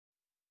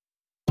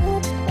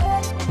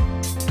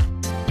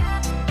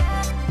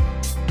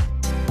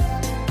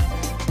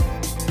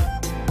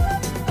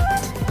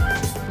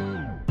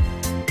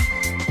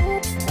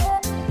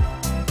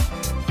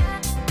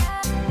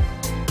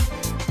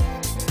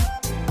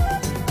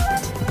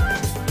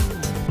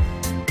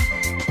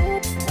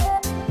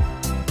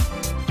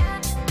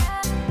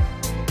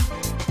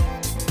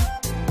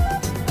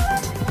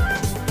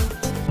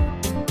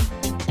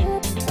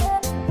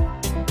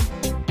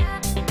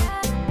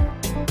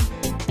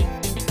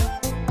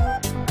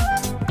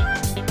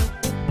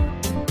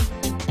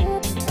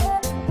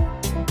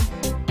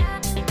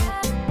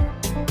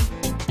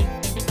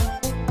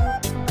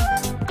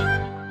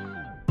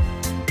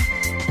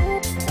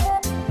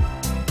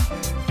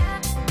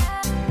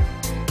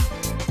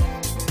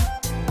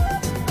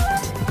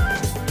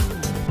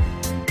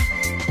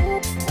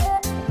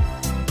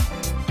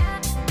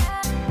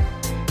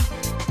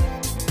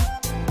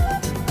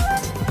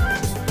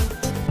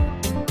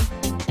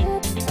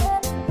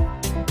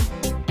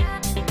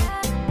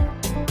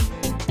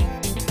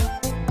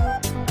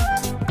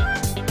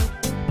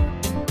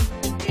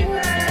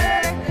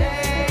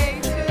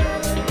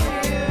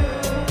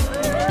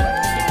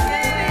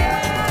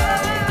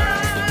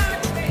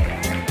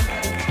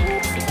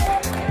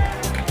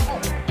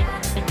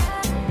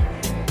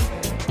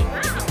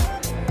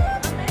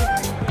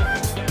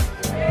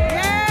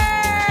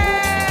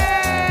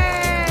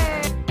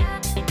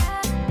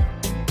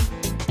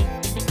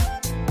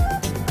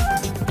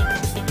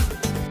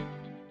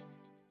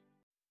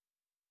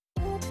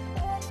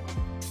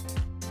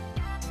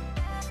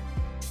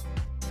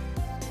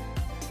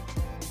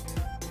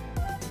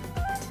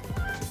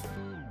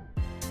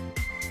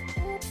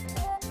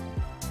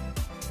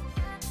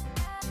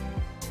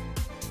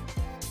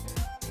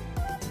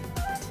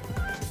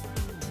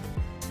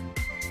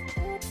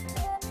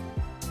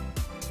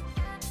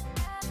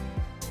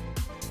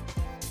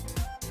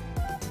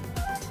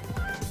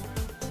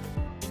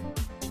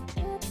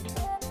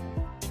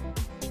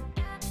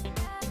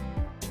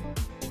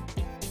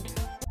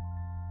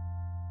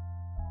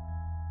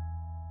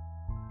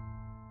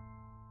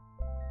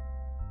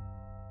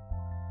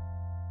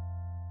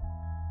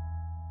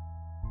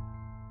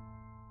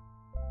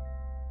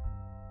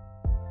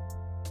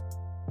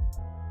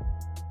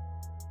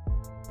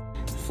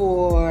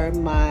for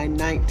my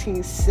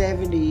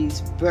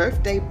 1970s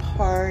birthday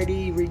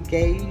party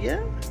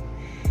regalia.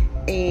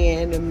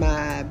 And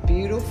my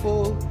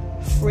beautiful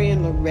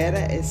friend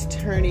Loretta is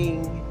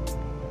turning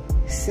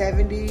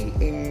 70,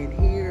 and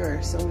here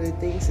are some of the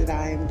things that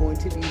I am going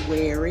to be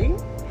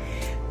wearing.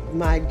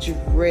 My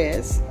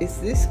dress is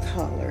this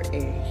color,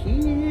 and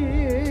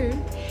here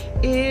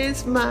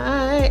is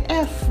my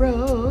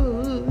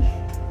afro.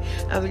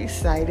 I'm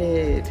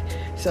excited.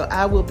 So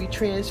I will be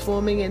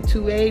transforming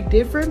into a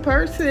different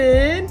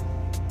person,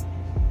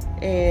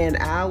 and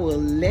I will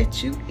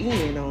let you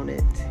in on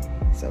it.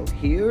 So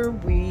here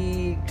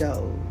we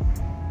go.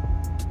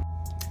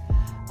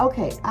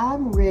 Okay,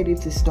 I'm ready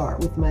to start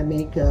with my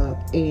makeup,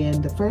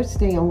 and the first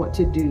thing I want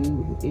to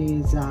do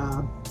is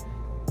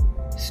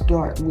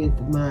start with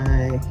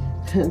my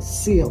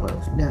concealer.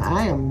 Now,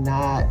 I am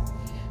not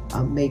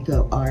a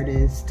makeup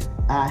artist.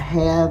 I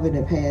have in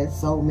the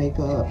past sold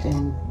makeup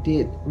and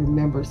did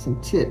remember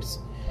some tips,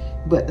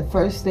 but the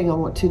first thing I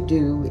want to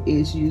do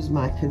is use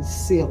my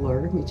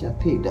concealer, which I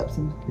picked up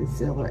some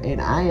concealer,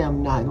 and I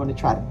am not going to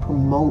try to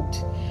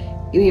promote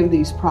any of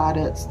these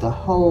products. The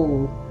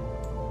whole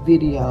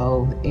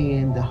video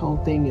and the whole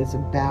thing is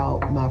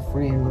about my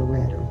friend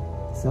Loretta.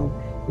 So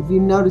if you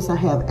notice, I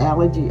have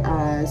allergy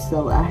eyes,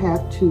 so I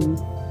have to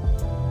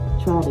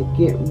try to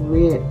get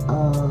rid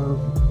of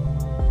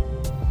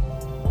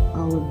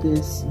all of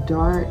this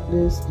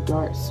darkness,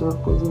 dark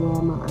circles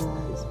around my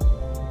eyes.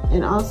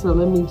 And also,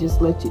 let me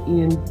just let you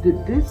in,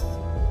 this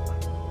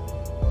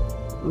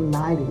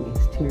lighting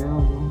is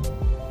terrible.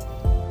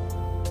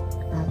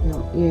 I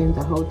am in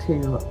the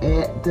hotel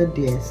at the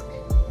desk,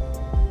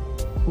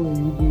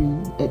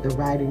 at the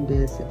writing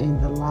desk,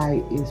 and the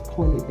light is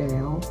pointed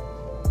down.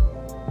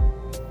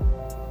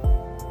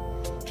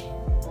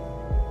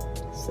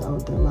 So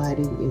the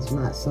lighting is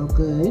not so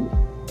good,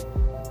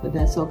 but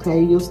that's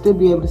okay. You'll still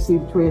be able to see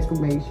the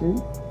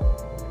transformation.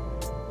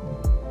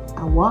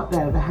 I walked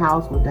out of the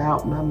house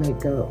without my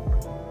makeup,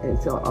 and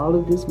so all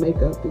of this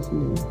makeup is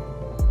new.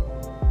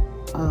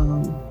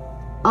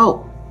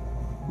 Oh,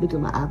 look at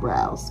my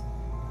eyebrows.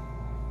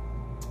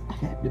 I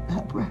got new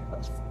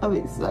eyebrows. I'm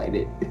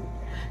excited.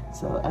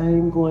 So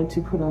I'm going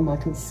to put on my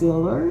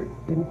concealer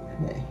and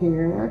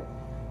here.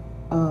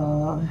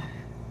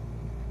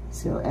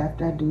 So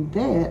after I do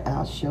that,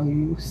 I'll show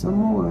you some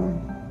more.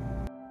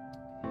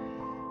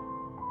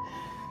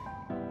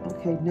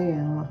 Okay,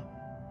 now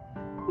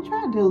I'm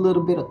trying to do a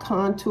little bit of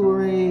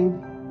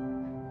contouring.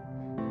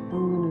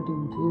 I'm gonna do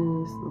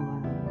this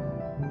line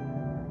right here,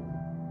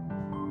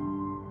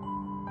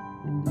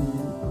 and then a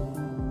little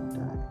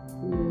dot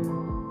here.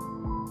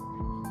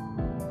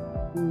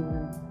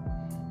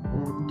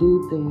 And I do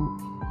think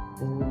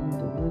that I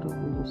need a little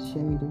bit of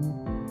shading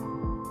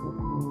of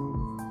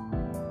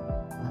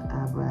my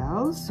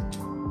eyebrows.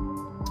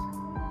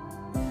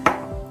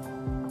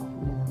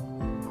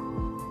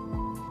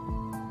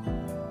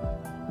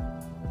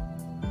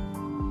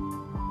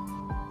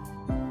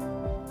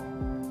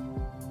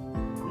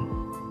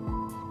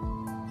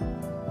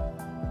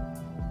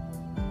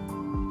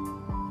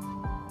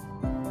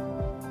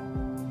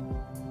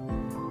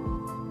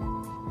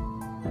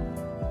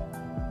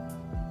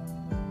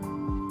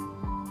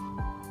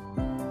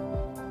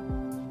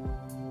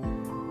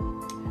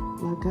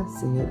 Like I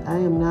said, I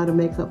am not a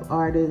makeup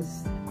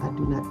artist. I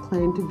do not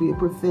claim to be a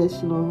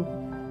professional.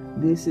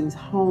 This is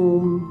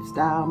home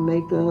style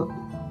makeup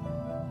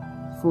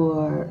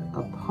for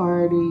a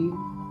party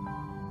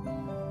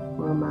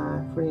for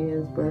my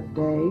friend's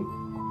birthday.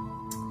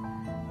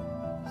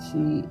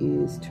 She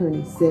is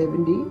turning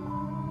 70,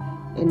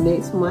 and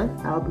next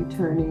month I'll be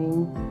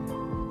turning,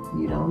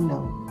 you don't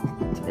know,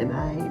 and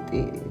I ain't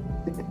dead.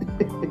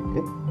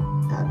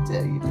 I'll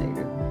tell you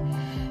later.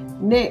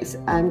 Next,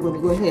 I'm going to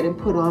go ahead and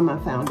put on my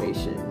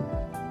foundation.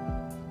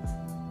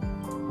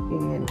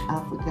 And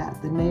I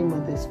forgot the name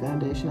of this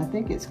foundation. I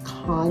think it's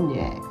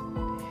Cognac.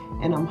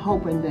 And I'm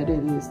hoping that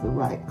it is the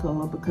right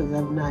color because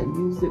I've not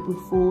used it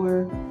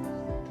before.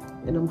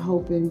 And I'm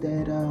hoping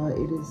that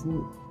it is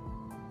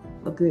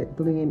a good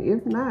blend.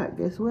 If not,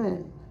 guess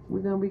what? We're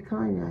going to be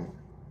Cognac.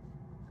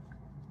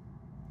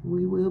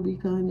 We will be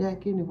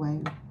Cognac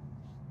anyway.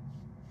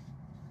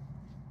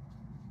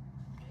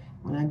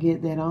 When I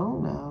get that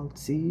on, I'll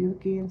see you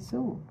again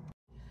soon.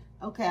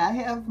 Okay, I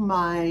have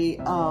my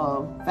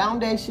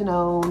foundation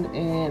on,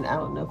 and I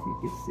don't know if you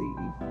can see,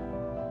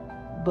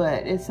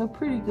 but it's a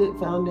pretty good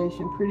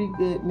foundation, pretty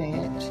good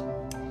match.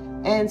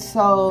 And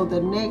so the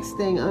next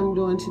thing I'm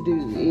going to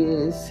do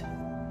is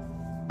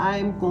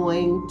I'm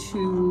going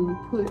to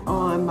put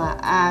on my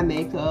eye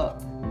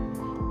makeup,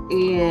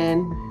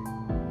 and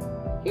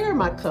here are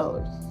my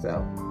colors.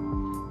 So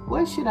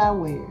what should I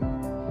wear?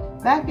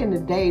 Back in the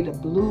day, the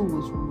blue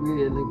was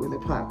really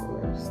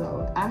popular.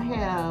 So I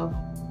have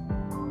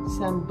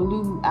some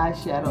blue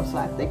eyeshadow. So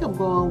I think I'm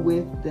going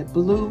with the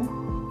blue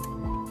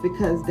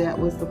because that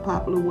was the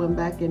popular one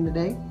back in the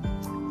day.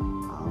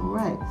 All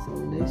right, so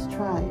let's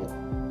try it.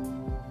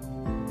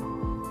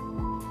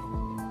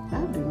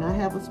 I do not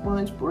have a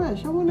sponge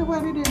brush. I wonder why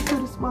they didn't put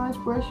a sponge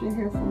brush in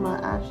here for my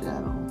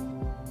eyeshadow.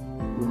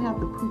 I'm gonna have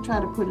to try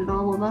to put it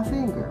on with my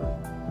finger.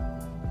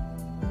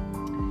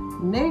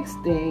 Next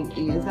thing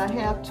is I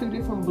have two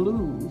different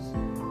blues.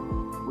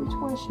 Which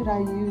one should I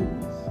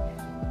use?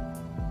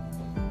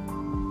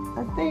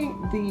 I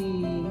think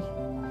the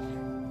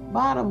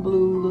bottom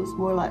blue looks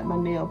more like my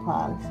nail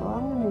polish, so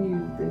I'm gonna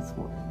use this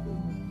one.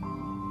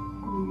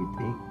 What do you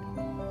think?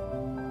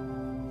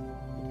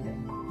 Okay.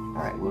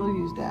 All right, we'll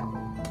use that one.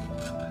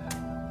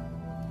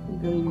 I'm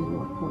gonna use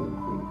my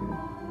pointer finger.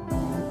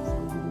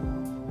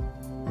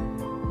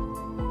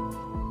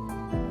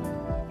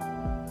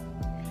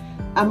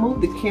 I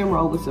moved the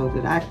camera over so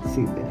that I can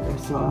see better,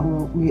 so I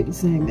won't be at the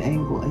same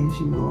angle as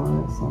you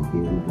are. So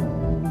here we go.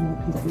 I'm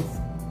gonna put this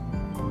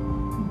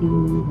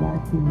blue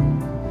right here.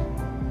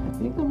 I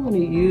think I'm gonna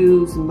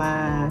use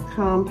my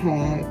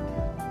compact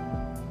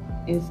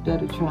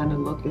instead of trying to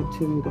look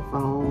into the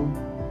phone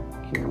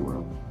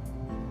camera.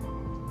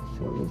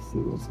 So let's see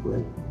what's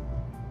good.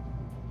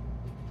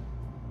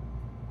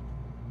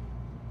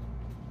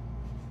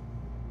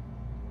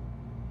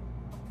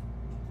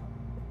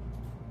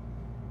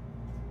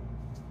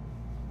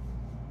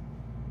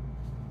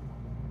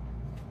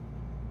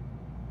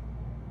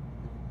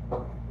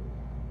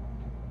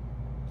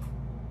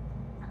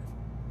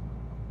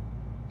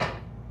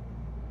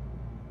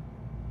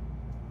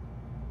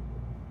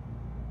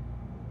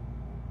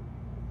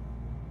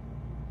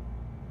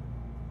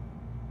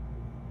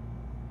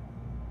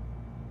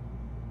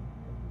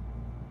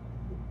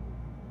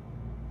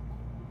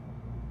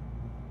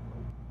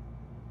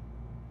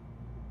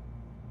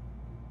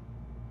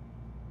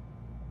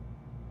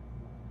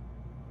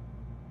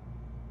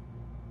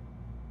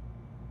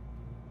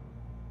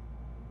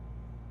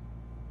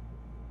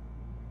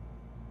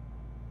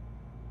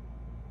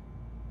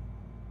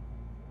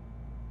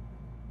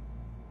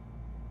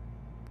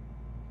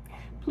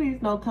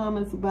 Please no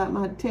comments about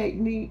my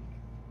technique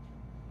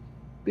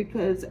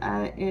because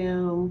I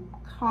am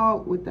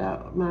caught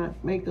without my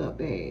makeup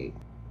bag.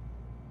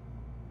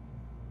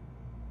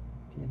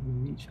 Can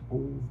reach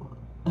over.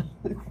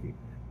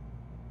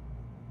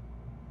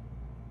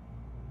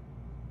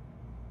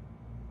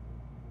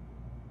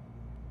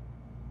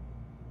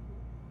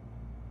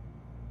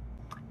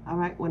 All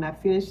right, when I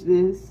finish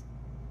this,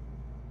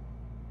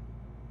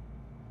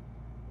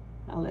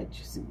 I'll let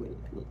you see what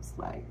it looks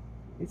like.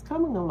 It's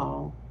coming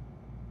along.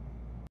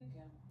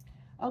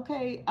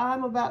 Okay,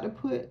 I'm about to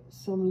put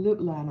some lip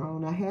liner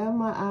on. I have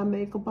my eye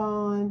makeup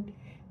on,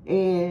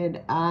 and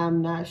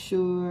I'm not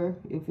sure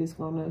if it's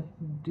gonna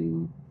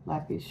do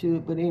like it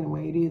should, but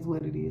anyway, it is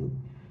what it is.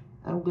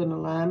 I'm gonna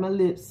line my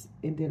lips,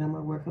 and then I'm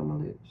gonna work on my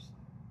lips.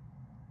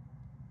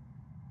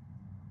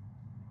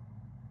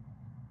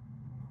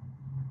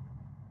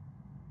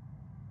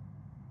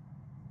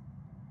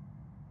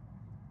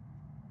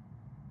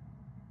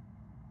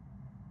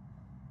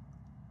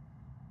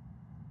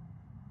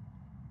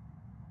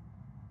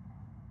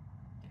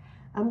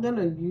 I'm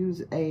gonna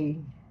use a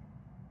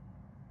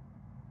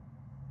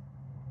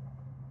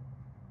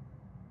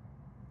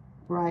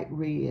bright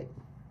red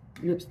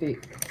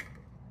lipstick.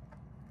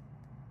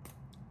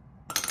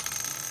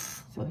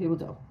 So here we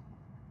go.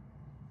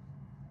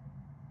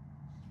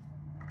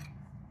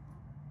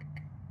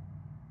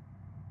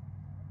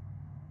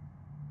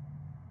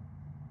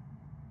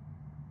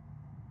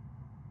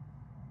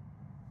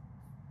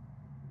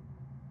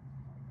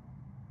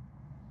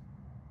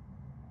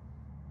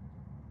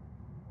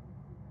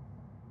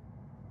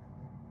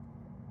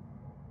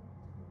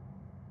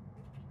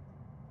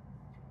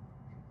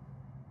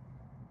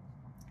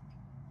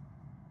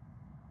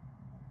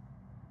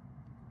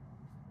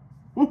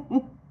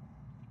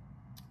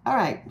 All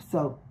right,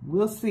 so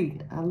we'll see.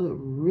 I look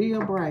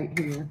real bright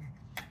here.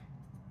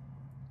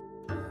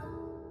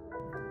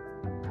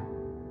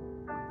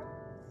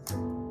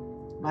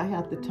 Might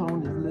have to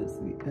tone his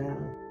lipstick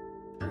down.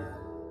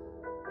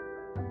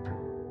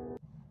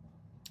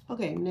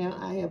 Okay, now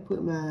I have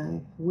put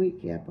my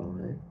wig cap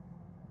on.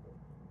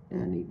 I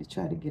need to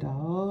try to get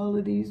all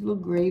of these little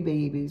gray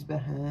babies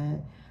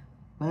behind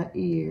my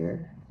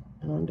ear,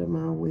 under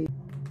my wig.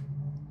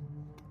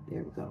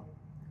 There we go.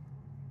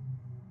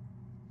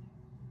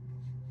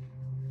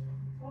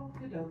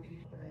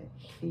 Right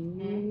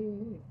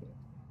here.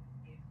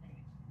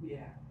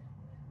 Yeah.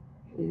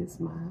 It's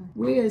mine.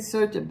 We're in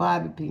search of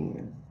bobby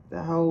pins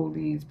to hold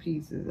these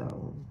pieces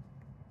on.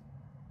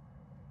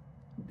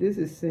 This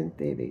is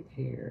synthetic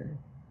hair.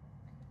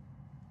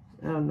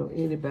 I don't know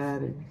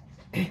anybody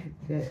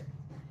that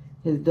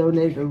has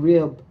donated a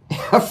real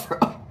afro.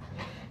 All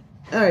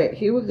right,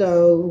 here we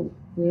go.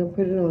 We're gonna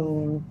put it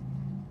on.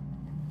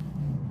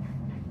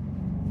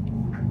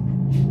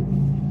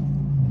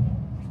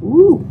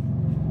 Ooh.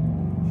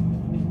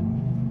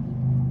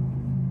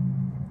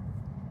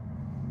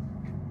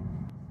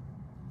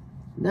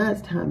 Now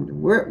it's time to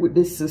work with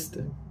this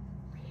system.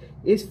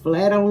 It's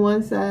flat on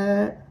one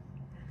side.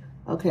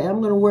 Okay, I'm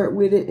gonna work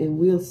with it and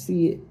we'll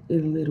see it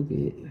in a little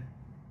bit.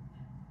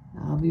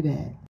 I'll be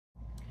back.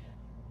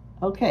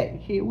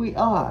 Okay, here we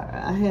are.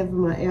 I have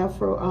my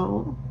afro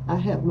on. I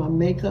have my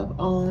makeup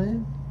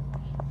on.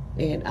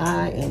 And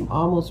I am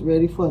almost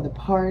ready for the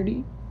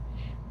party.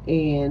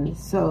 And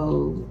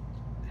so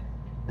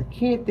I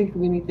can't think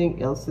of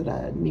anything else that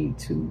I need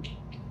to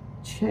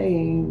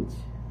change,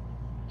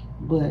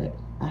 but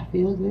I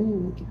feel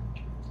good.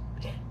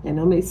 And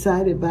I'm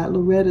excited about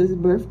Loretta's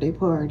birthday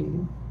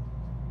party.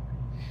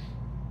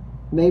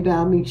 Maybe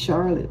I'll meet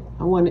Charlotte.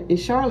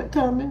 Is Charlotte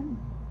coming?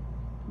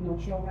 No,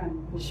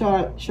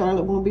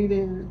 Charlotte won't be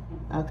there?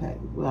 Okay,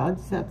 well, I'll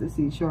just have to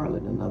see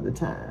Charlotte another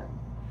time.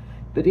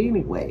 But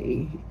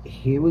anyway,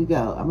 here we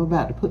go. I'm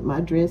about to put my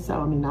dress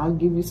on and I'll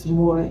give you some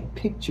more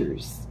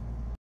pictures.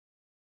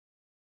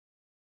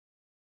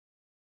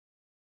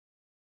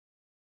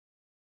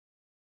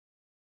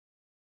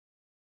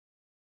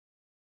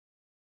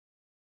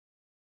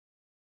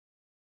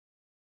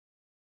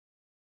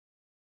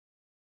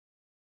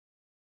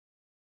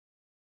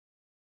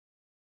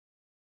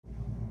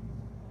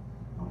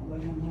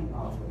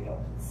 All the way up.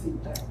 See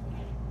that.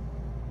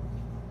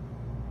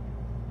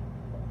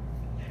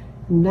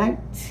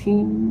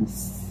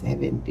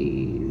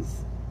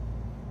 1970s.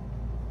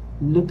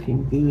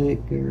 Looking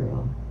good,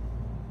 girl.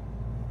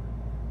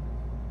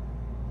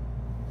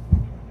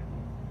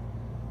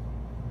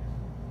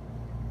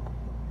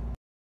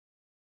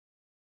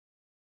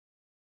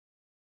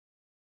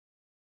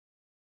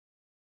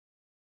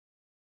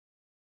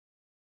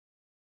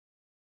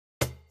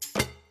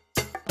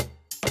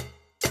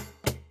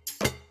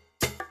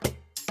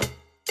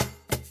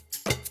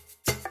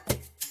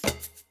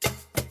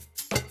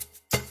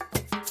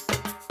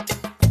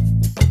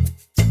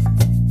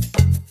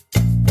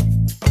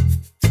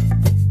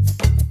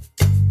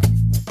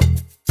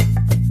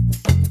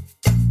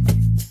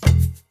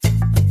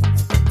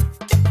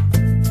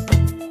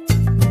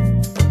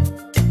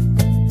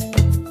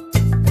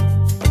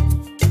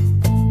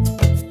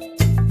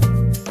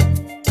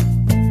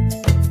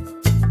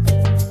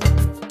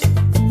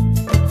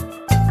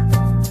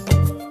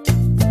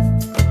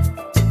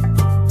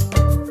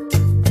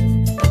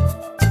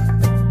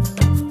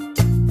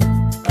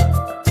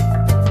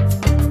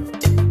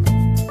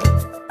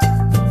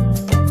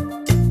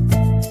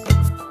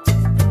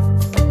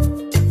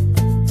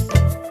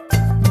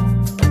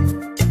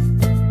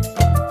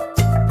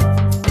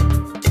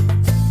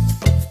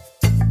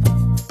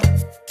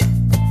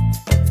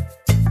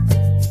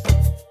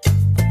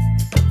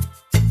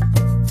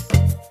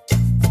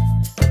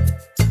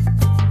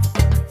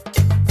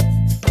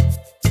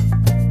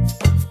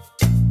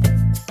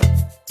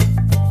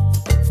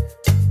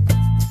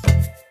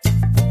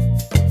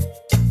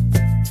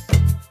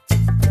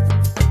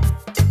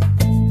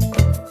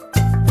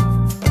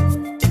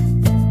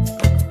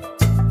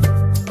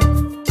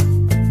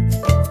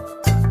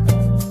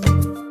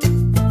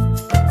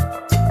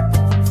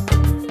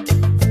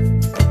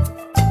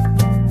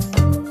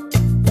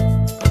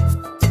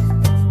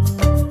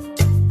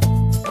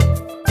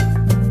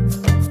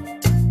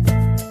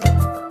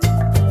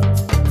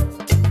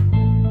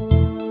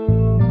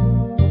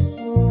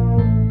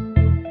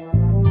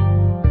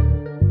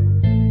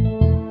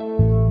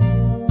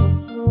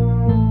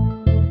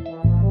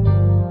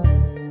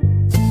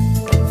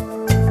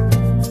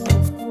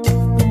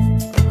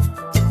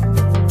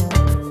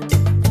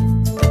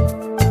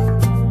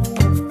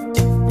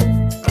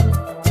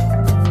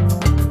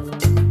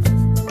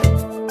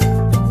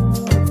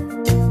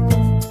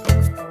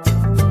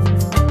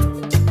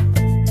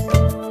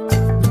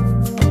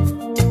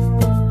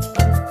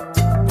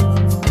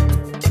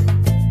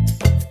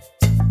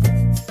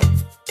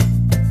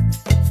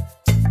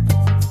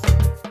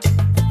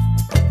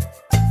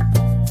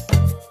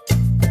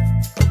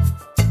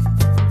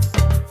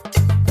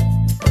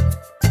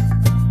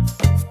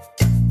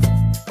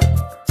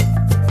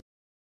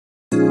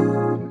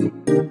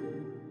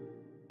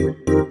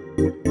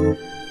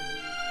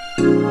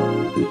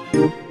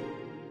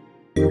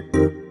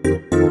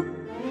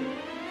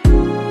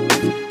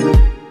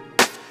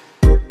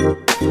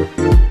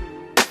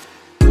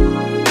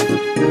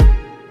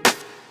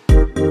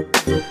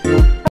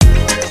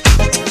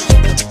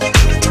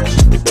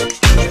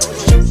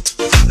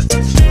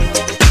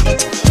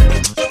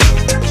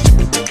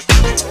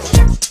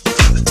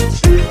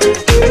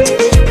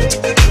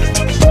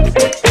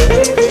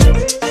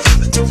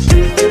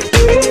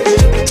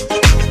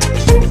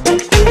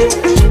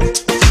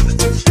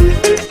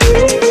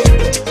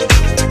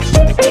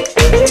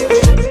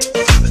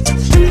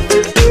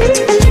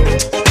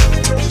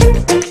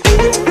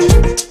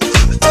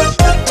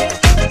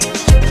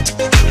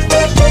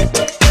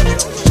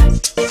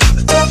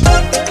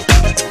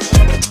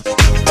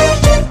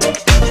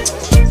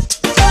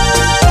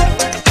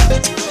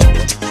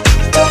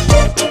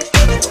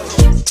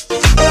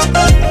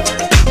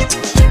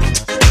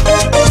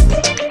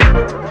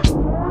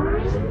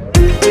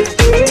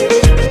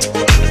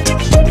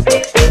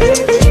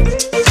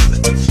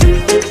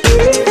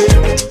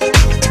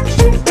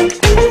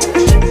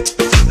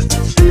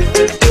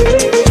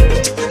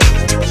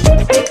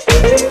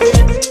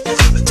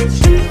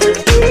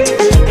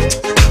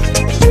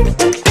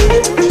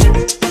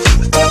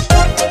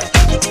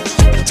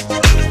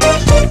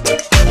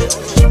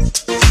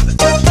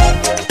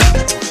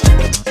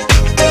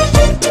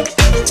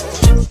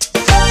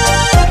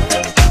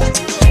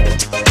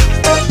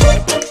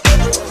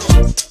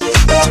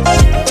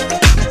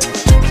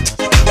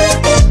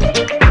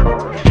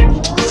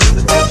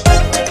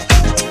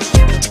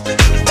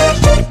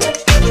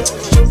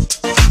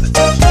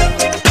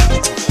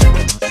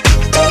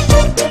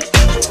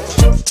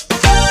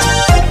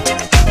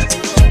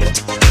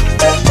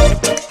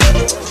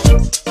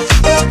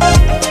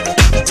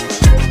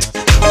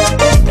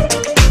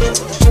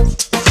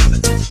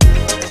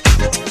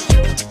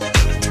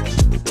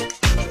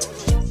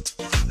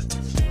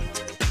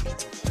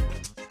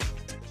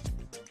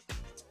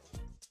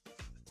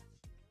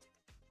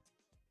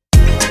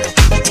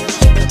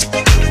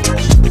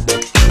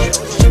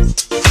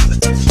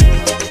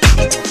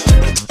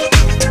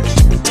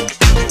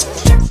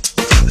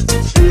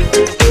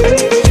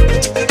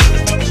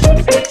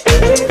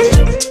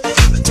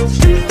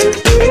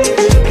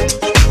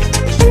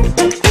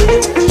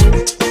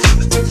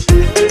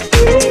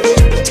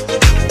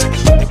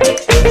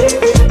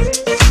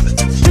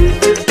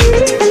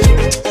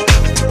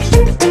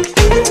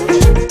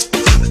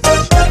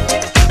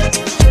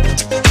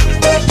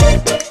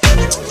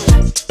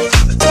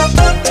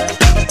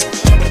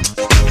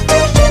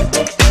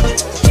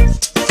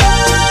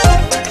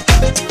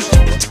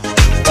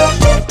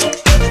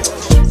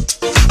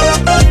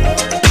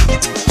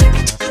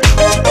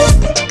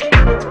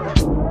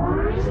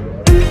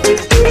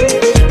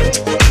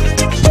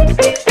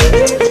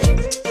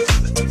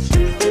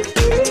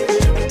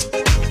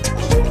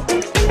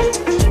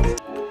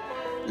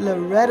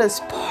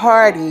 Mama's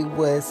party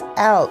was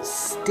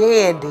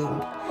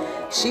outstanding.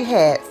 She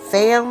had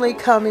family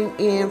coming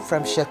in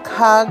from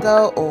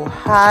Chicago,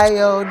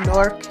 Ohio,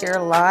 North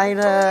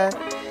Carolina,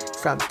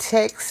 from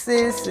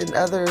Texas and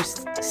other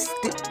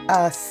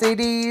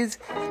cities.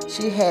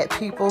 She had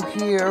people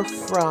here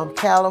from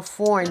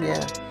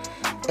California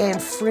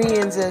and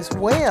friends as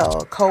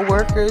well,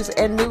 co-workers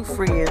and new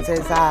friends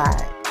as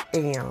I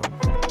am.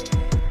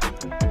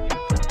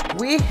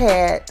 We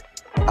had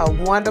a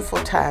wonderful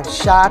time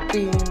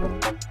shopping,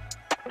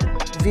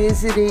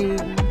 visiting,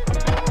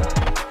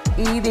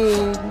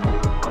 eating,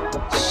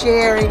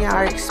 sharing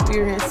our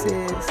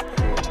experiences,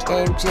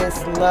 and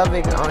just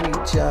loving on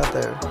each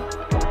other.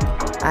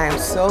 I am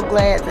so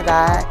glad that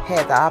I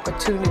had the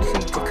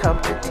opportunity to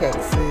come to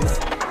Texas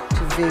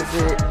to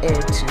visit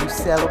and to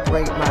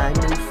celebrate my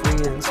new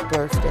friend's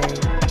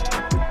birthday.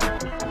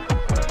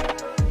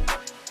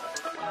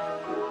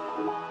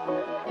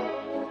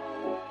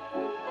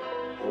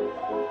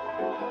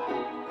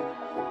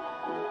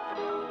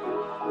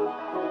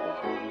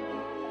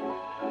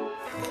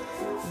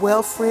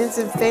 Well, friends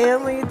and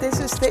family, this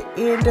is the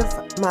end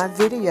of my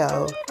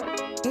video.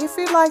 If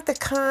you like the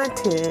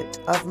content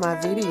of my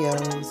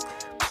videos,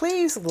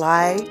 please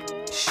like,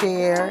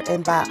 share,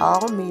 and by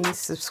all means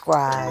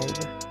subscribe.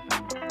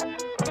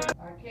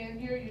 I can't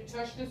hear you.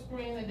 Touch the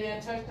screen and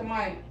then touch the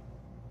mic.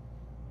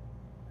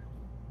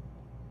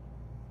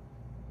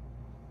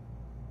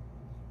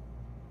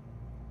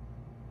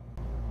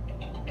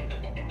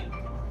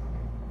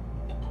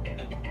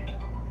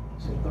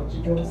 So don't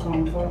you give us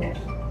something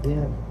first?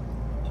 Yeah.